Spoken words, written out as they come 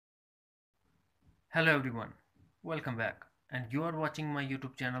Hello everyone, welcome back, and you are watching my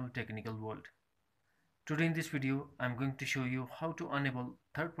YouTube channel Technical World. Today in this video, I'm going to show you how to enable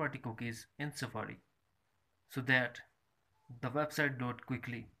third-party cookies in Safari so that the website load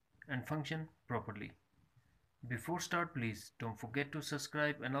quickly and function properly. Before start, please don't forget to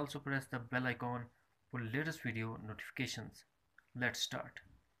subscribe and also press the bell icon for latest video notifications. Let's start.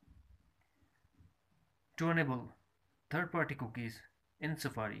 To enable third-party cookies in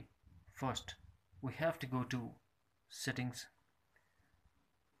Safari, first we have to go to Settings.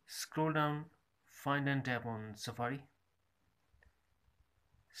 Scroll down, find and tap on Safari.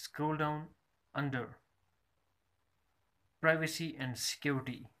 Scroll down under Privacy and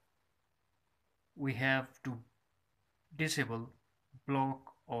Security. We have to disable Block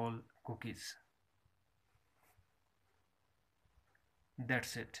All Cookies.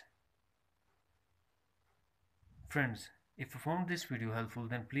 That's it. Friends, if you found this video helpful,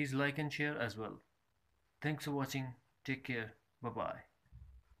 then please like and share as well. Thanks for watching. Take care. Bye bye.